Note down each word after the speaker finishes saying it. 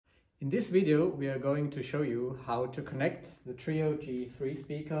In this video we are going to show you how to connect the Trio G3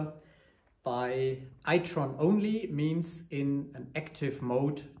 speaker by iTron only, means in an active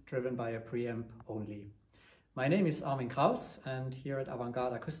mode driven by a preamp only. My name is Armin Kraus and here at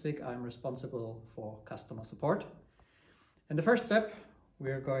Avantgarde Acoustic I'm responsible for customer support. And the first step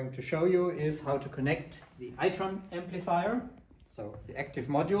we're going to show you is how to connect the iTron amplifier, so the active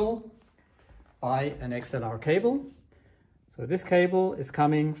module, by an XLR cable. So this cable is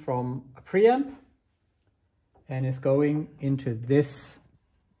coming from a preamp and is going into this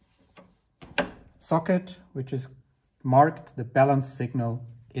socket, which is marked the balance signal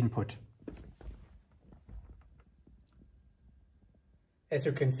input. As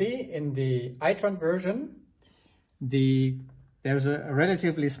you can see in the iTron version, there's a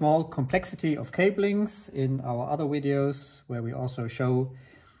relatively small complexity of cablings. In our other videos where we also show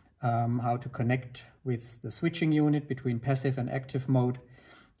how to connect with the switching unit between passive and active mode,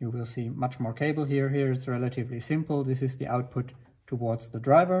 you will see much more cable here. Here it's relatively simple. This is the output towards the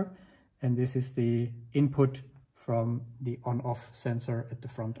driver and this is the input from the on-off sensor at the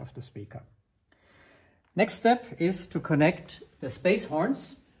front of the speaker. Next step is to connect the space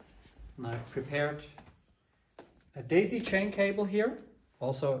horns. And I've prepared a daisy chain cable here,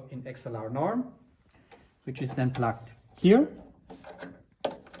 also in XLR norm, which is then plugged here.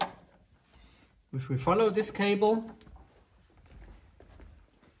 If we follow this cable,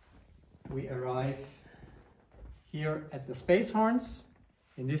 we arrive here at the space horns.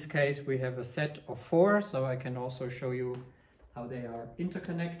 In this case we have a set of 4, so I can also show you how they are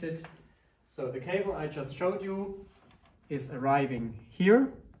interconnected. So the cable I just showed you is arriving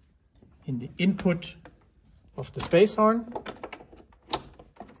here in the input of the space horn,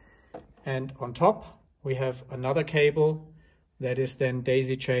 and on top we have another cable that is then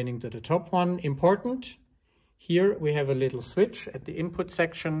daisy chaining to the top one. Important, here we have a little switch at the input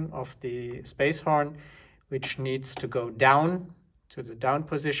section of the space horn which needs to go down to the down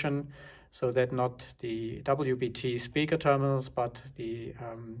position so that not the WBT speaker terminals but the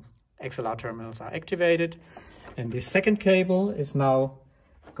XLR terminals are activated. And this second cable is now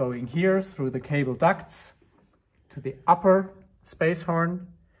going here through the cable ducts to the upper space horn,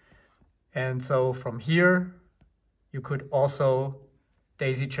 and so from here you could also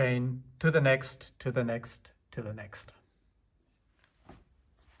daisy chain to the next, to the next, to the next.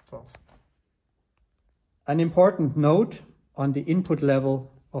 False. An important note on the input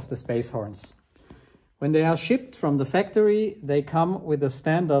level of the space horns. When they are shipped from the factory, they come with a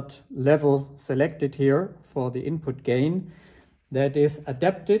standard level selected here for the input gain that is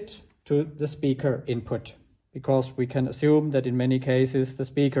adapted to the speaker input, because we can assume that in many cases the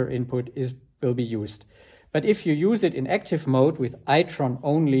speaker input will be used. But if you use it in active mode with iTron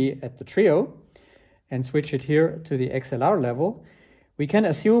only at the Trio and switch it here to the XLR level, we can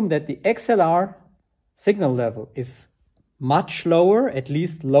assume that the XLR signal level is much lower, at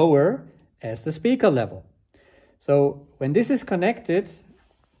least lower, as the speaker level. So when this is connected,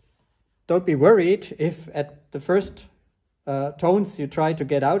 don't be worried if at the first tones you try to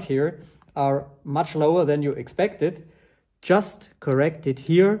get out here are much lower than you expected. Just correct it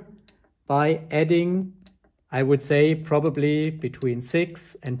here by adding, I would say, probably between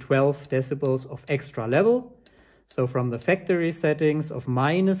 6 and 12 decibels of extra level. So from the factory settings of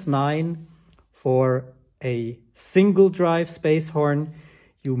 -9 for a single drive space horn,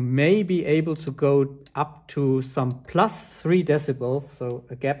 you may be able to go up to some +3 decibels, so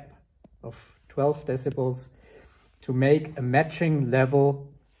a gap of 12 decibels, to make a matching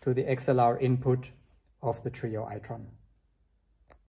level to the XLR input of the Trio iTron.